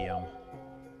than medium.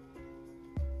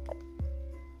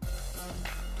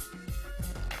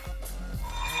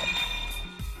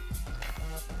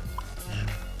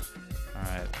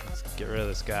 Alright, let's get rid of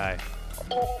this guy.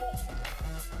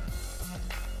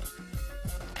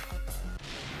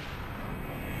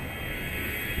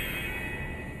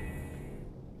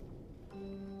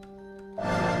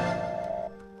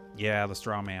 Yeah, the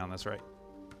straw man, that's right.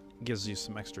 Gives you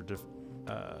some extra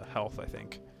health, I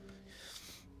think.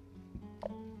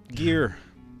 Gear.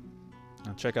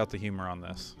 Now check out the humor on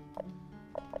this.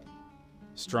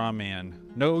 Straw man.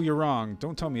 No, you're wrong.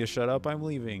 Don't tell me to shut up. I'm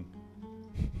leaving.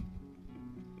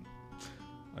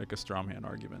 Like a straw man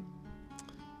argument.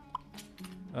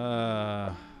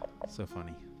 So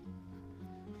funny.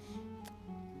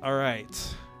 All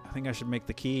right. I think I should make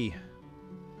the key.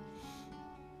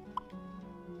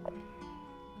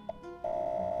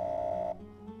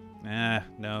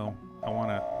 No.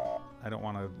 I don't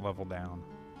want to level down.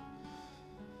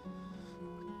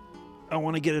 I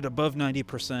want to get it above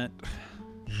 90%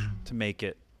 to make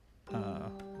it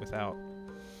without.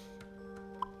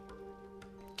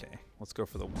 Okay, let's go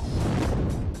for the one.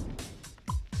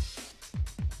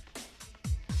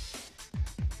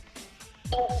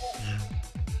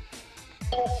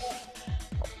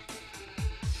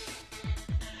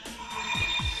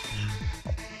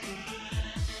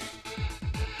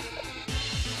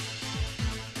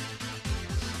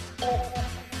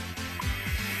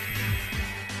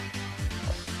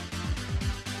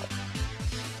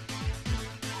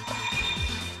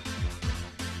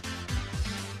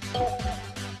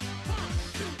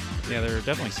 Yeah, there are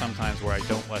definitely some times where I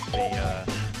don't let the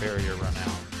barrier run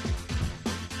out.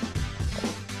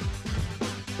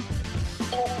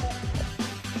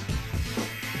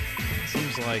 It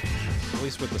seems like, at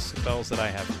least with the spells that I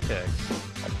have picked,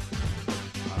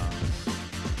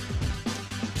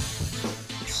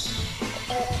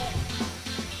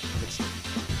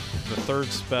 the third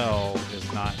spell is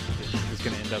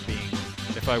going to end up being,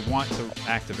 if I want to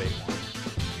activate one,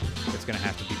 it's going to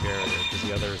have to be barrier because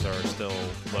the others are still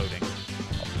loading.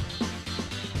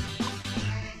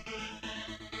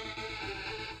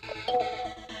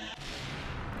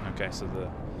 Okay, so the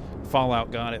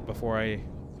Fallout got it before I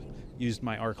used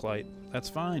my arc light. That's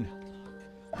fine.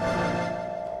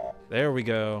 There we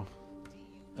go.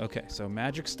 Okay, so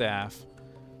magic staff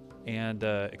and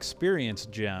experience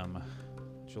gem.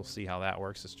 You'll see how that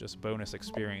works. It's just bonus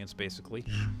experience, basically.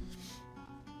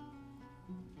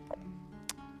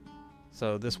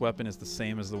 So this weapon is the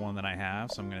same as the one that I have,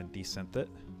 so I'm going to desynth it.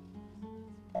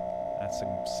 That's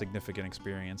some significant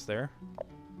experience there.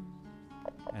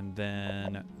 And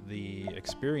then the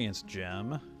experience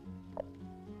gem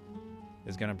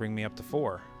is going to bring me up to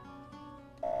 4.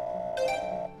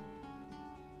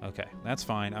 Okay, that's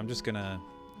fine. I'm just going to...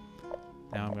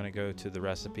 Now I'm going to go to the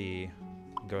recipe,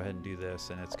 go ahead and do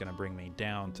this, and it's going to bring me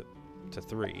down to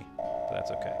 3. So that's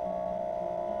okay.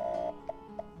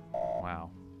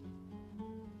 Wow.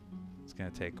 It's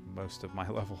going to take most of my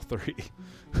level 3.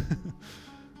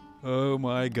 Oh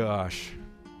my gosh.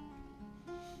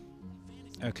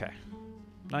 Okay.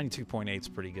 92.8 is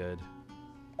pretty good.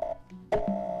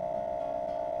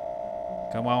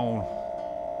 Come on.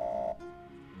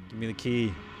 Give me the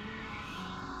key.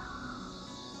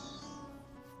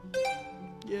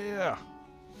 Yeah.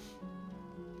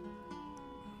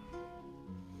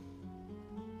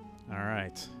 All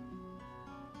right.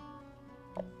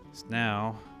 So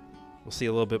now we'll see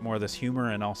a little bit more of this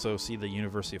humor and also see the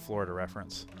University of Florida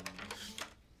reference.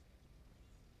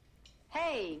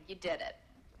 Hey, you did it.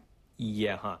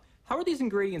 Yeah, huh? How are these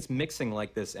ingredients mixing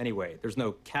like this anyway? There's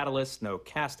no catalyst, no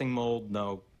casting mold,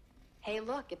 no... Hey,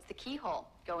 look, it's the keyhole.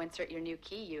 Go insert your new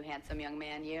key, you handsome young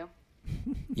man, you.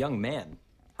 Young man?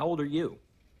 How old are you?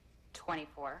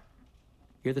 24.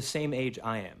 You're the same age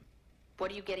I am.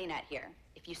 What are you getting at here?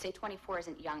 If you say 24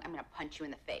 isn't young, I'm gonna punch you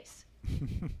in the face.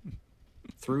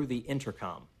 Through the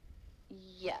intercom.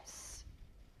 Yes.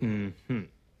 Mm-hmm.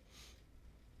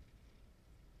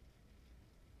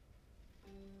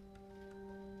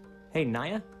 Hey,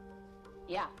 Naya?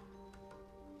 Yeah.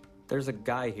 There's a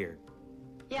guy here.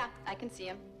 Yeah, I can see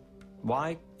him.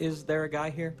 Why is there a guy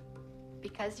here?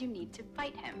 Because you need to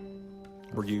fight him.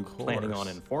 Were you planning on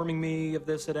informing me of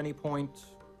this at any point?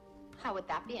 How would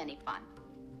that be any fun?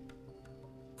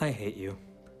 I hate you.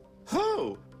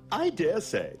 Oh, I dare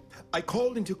say. I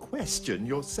called into question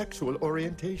your sexual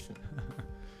orientation.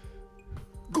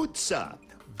 Good sir,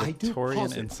 I do Victorian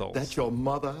posit insults. that your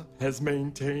mother has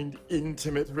maintained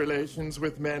intimate relations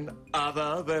with men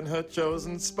other than her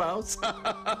chosen spouse.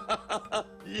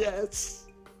 Yes.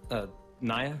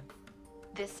 Naya?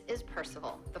 This is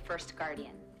Percival, the first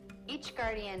guardian. Each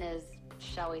guardian is,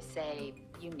 shall we say,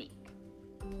 unique.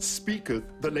 Speaketh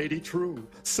the lady true,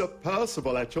 Sir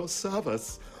Percival at your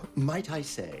service. Might I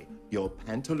say, your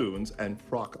pantaloons and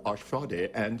frock are shoddy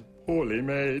and poorly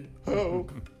made. Oh,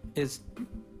 Is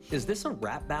this a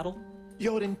rap battle?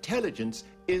 your intelligence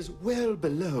is well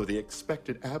below the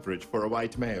expected average for a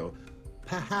white male.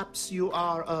 Perhaps you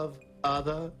are of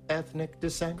other ethnic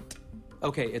descent?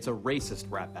 Okay, it's a racist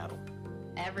rap battle.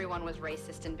 Everyone was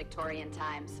racist in Victorian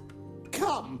times.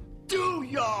 Come, do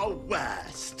your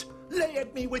worst. Lay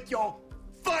at me with your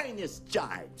finest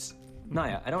jibes.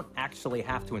 Naya, I don't actually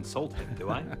have to insult him, do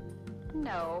I?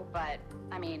 No, but,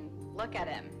 I mean, look at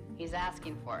him. He's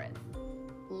asking for it.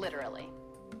 Literally.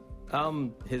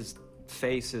 His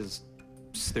face is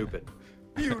stupid.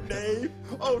 You knave!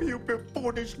 Oh, you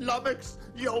buffoonish lummox!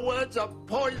 Your words are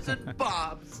poisoned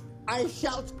bombs! I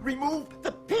shall remove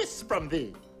the piss from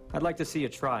thee! I'd like to see you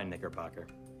try, Knickerbocker.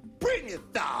 Bring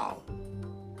it thou!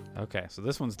 Okay, so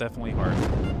this one's definitely hard.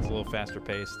 It's a little faster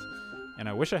paced. And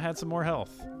I wish I had some more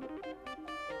health.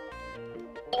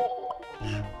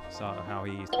 Saw how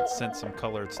he sent some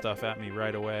colored stuff at me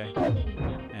right away.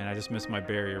 And I just missed my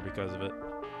barrier because of it.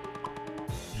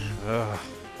 Ugh.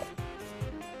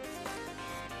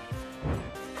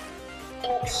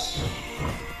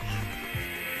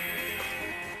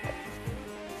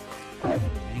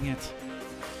 Dang it.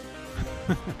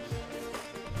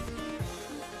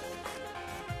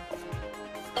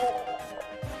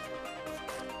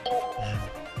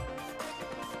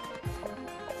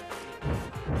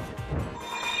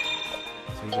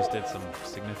 So he just did some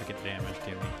significant damage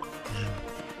to me.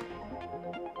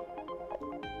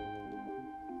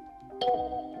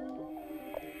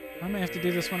 I may have to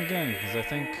do this one again because I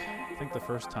think the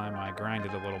first time I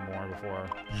grinded a little more before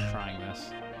trying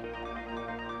this.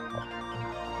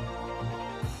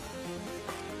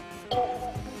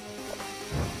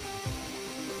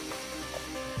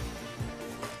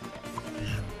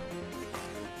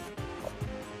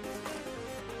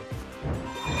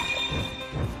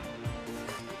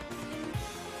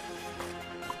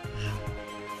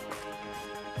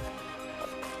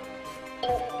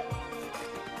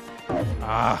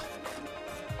 Ah.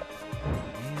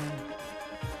 Man.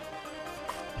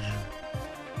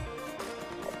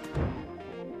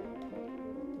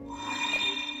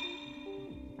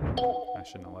 I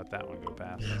shouldn't have let that one go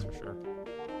past, that's for sure.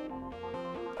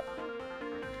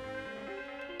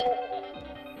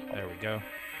 There we go.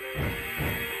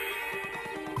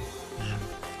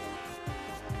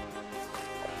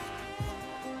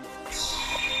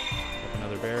 Up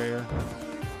another barrier.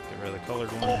 Get rid of the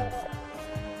colored one.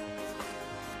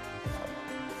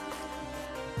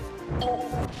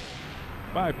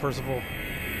 Bye, Percival.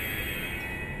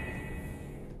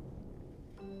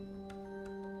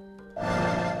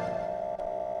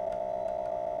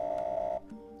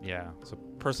 Yeah, so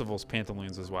Percival's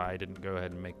pantaloons is why I didn't go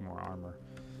ahead and make more armor.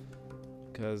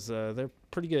 Because they're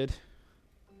pretty good.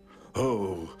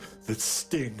 Oh, the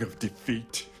sting of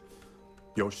defeat.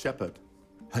 Your shepherd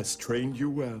has trained you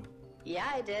well. Yeah,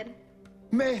 I did.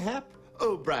 Mayhap,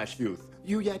 oh brash youth,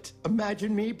 you yet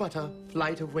imagine me but a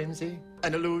flight of whimsy,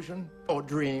 an illusion, or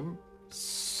dream?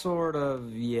 Sort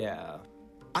of, yeah.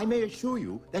 I may assure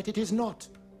you that it is not.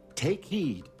 Take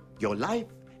heed, your life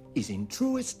is in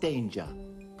truest danger.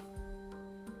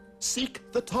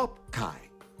 Seek the top, Kai,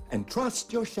 and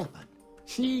trust your shepherd.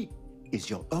 She is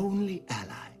your only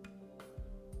ally.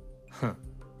 Huh.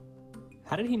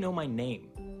 How did he know my name?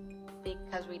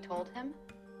 Because we told him.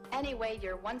 Anyway,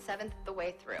 you're 1/7 the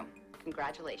way through.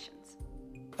 Congratulations.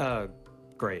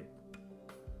 Great.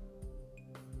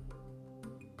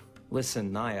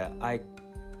 Listen, Naya,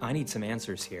 I need some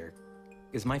answers here.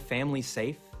 Is my family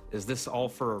safe? Is this all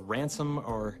for a ransom,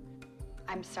 or...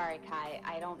 I'm sorry, Kai.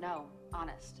 I don't know.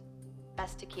 Honest.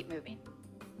 Best to keep moving.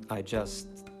 I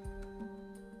just...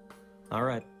 All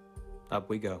right. Up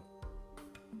we go.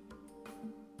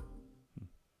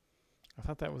 I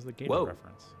thought that was the Gator Whoa.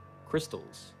 reference.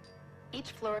 Crystals.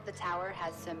 Each floor of the tower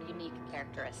has some unique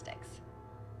characteristics.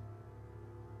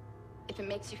 If it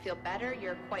makes you feel better,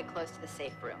 you're quite close to the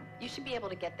safe room. You should be able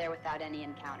to get there without any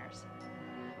encounters.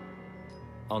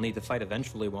 I'll need to fight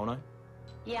eventually, won't I?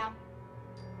 Yeah.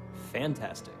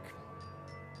 Fantastic.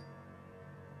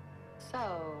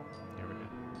 So, Here we go.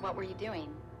 what were you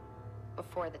doing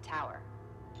before the tower?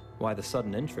 Why the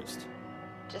sudden interest?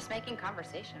 Just making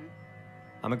conversation.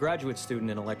 I'm a graduate student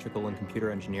in electrical and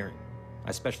computer engineering.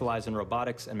 I specialize in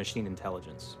robotics and machine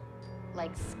intelligence.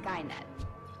 Like Skynet.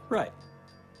 Right.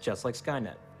 Just like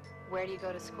Skynet. Where do you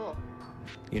go to school?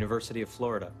 University of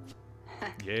Florida.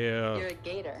 Yeah. You're a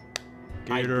gator.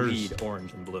 I bleed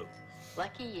orange and blue.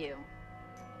 Lucky you.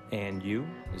 And you?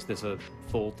 Is this a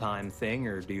full-time thing,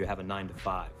 or do you have a 9 to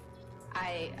 5?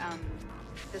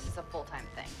 This is a full-time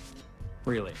thing.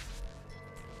 Really?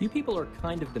 You people are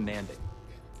kind of demanding.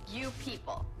 You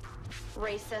people.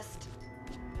 Racist.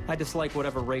 I dislike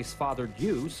whatever race fathered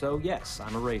you, so yes,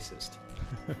 I'm a racist.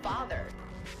 Bothered.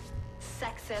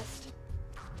 Sexist.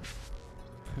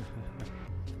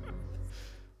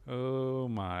 Oh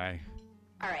my.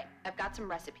 All right, I've got some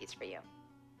recipes for you.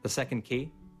 The second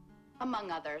key?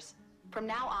 Among others. From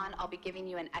now on, I'll be giving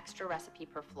you an extra recipe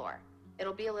per floor.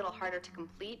 It'll be a little harder to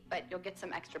complete, but you'll get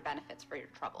some extra benefits for your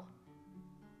trouble.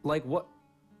 Like what?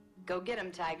 Go get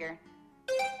 'em, Tiger.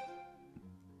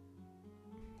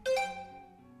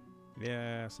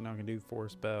 Yeah, so now I can do 4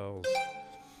 spells.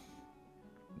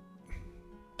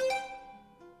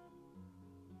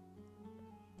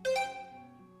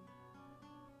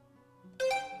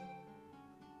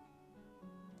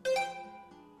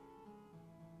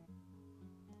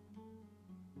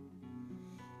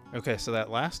 Okay, so that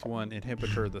last one,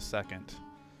 Inhibitor the Second.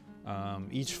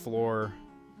 Each floor,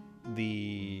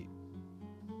 the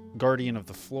Guardian of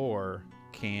the Floor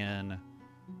can,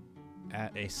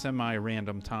 at a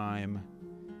semi-random time,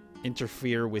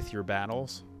 interfere with your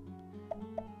battles.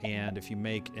 And if you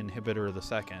make Inhibitor the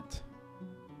Second,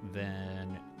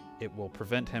 then it will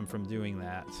prevent him from doing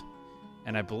that.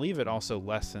 And I believe it also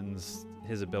lessens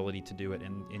his ability to do it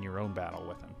in your own battle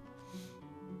with him.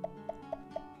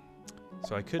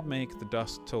 So I could make the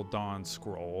Dusk Till Dawn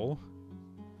scroll.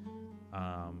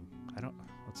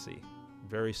 Let's see.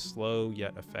 Very slow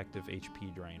yet effective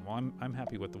HP drain. Well, I'm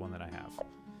happy with the one that I have.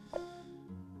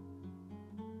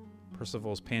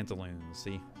 Percival's Pantaloons,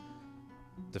 see?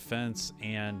 Defense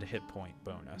and hit point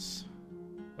bonus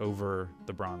over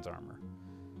the bronze armor.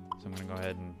 So I'm going to go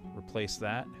ahead and replace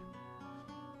that.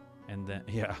 And then,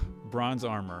 yeah, bronze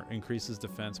armor increases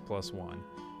defense +1.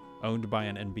 Owned by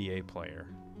an NBA player.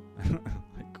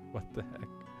 Like, what the heck?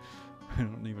 I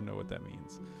don't even know what that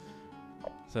means.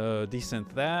 So,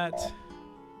 desynth that.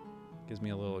 Gives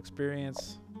me a little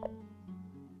experience.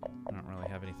 I don't really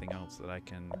have anything else that I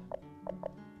can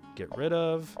get rid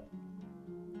of.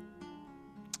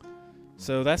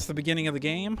 So, that's the beginning of the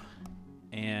game.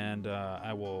 And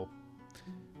I will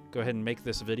go ahead and make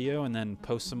this video and then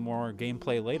post some more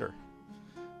gameplay later.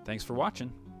 Thanks for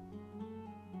watching.